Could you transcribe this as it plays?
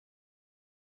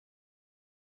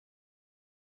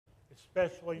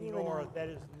Especially You and Nora. I. That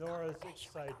is Nora's Okay, so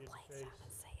we're excited gonna play face. Simon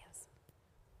Says.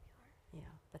 Yeah,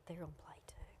 but they're gonna play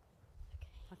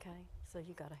too. Okay, so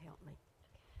you gotta help me.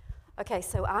 Okay,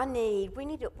 so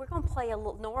we're gonna play a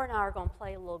little. Nora and I are gonna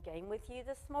play a little game with you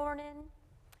this morning.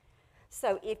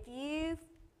 So if you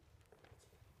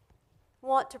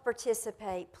want to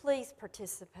participate, please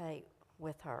participate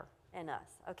with her and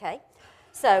us. Okay.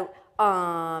 So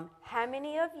how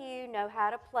many of you know how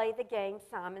to play the game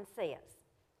Simon Says?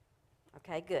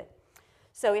 Okay, good.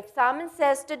 So if Simon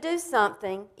says to do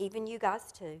something, even you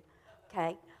guys too,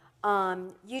 okay,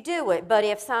 you do it. But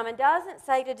if Simon doesn't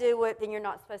say to do it, then you're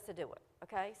not supposed to do it,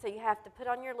 okay? So you have to put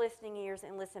on your listening ears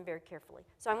and listen very carefully.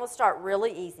 So I'm going to start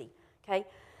really easy, okay?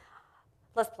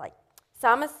 Let's play.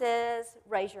 Simon says,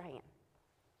 raise your hand,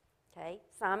 okay?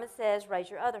 Simon says, raise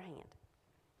your other hand,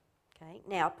 okay?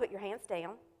 Now put your hands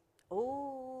down.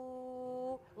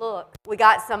 Ooh, look, we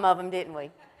got some of them, didn't we?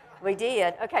 We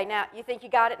did. Okay, now you think you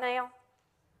got it now?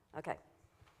 Okay.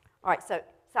 All right, so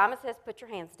Simon says, put your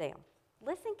hands down.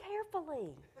 Listen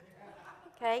carefully.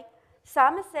 Okay?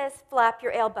 Simon says, flap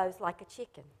your elbows like a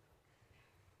chicken.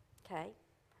 Okay?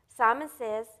 Simon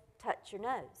says, touch your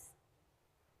nose.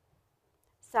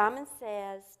 Simon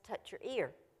says, touch your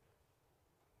ear.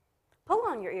 Pull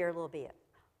on your ear a little bit.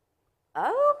 Okay,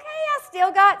 I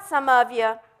still got some of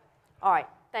you. All right,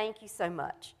 thank you so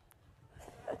much.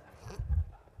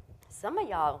 Some of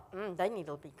y'all, they need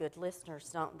to be good listeners,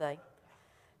 don't they?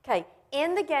 Okay,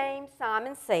 in the game,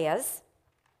 Simon says,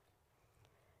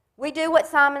 we do what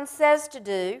Simon says to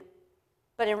do,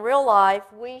 but in real life,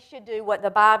 we should do what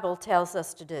the Bible tells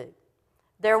us to do.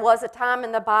 There was a time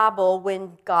in the Bible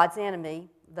when God's enemy,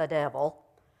 the devil,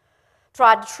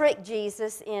 tried to trick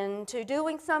Jesus into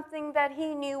doing something that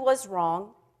he knew was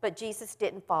wrong, but Jesus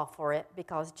didn't fall for it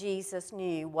because Jesus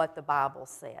knew what the Bible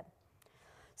said.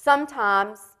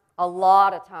 Sometimes, a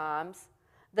lot of times,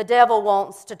 the devil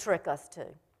wants to trick us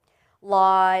too.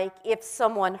 Like if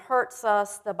someone hurts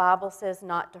us, the Bible says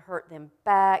not to hurt them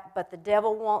back, but the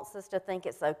devil wants us to think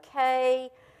it's okay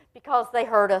because they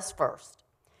hurt us first.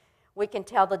 We can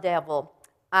tell the devil,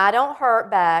 I don't hurt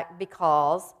back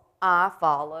because I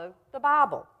follow the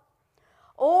Bible.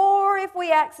 Or if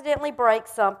we accidentally break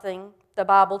something, the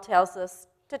Bible tells us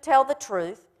to tell the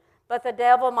truth, but the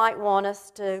devil might want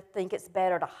us to think it's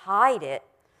better to hide it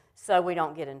so we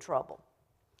don't get in trouble.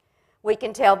 We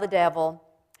can tell the devil,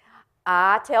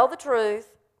 I tell the truth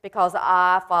because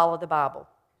I follow the Bible.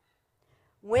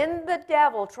 When the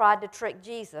devil tried to trick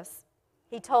Jesus,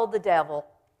 he told the devil,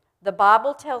 the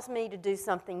Bible tells me to do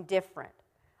something different.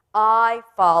 I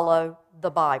follow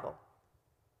the Bible.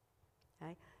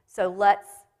 Okay? So let's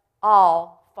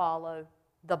all follow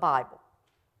the Bible.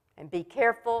 And be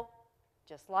careful,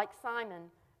 just like Simon,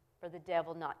 for the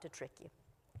devil not to trick you.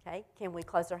 Okay? Can we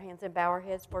close our hands and bow our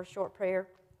heads for a short prayer?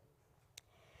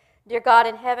 Dear God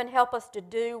in heaven, help us to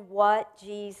do what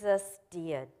Jesus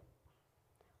did.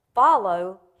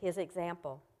 Follow his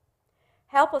example.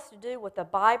 Help us to do what the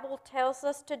Bible tells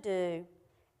us to do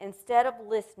instead of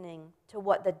listening to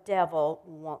what the devil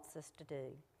wants us to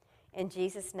do. In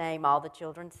Jesus' name, all the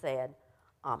children said,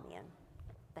 Amen.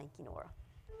 Thank you, Nora.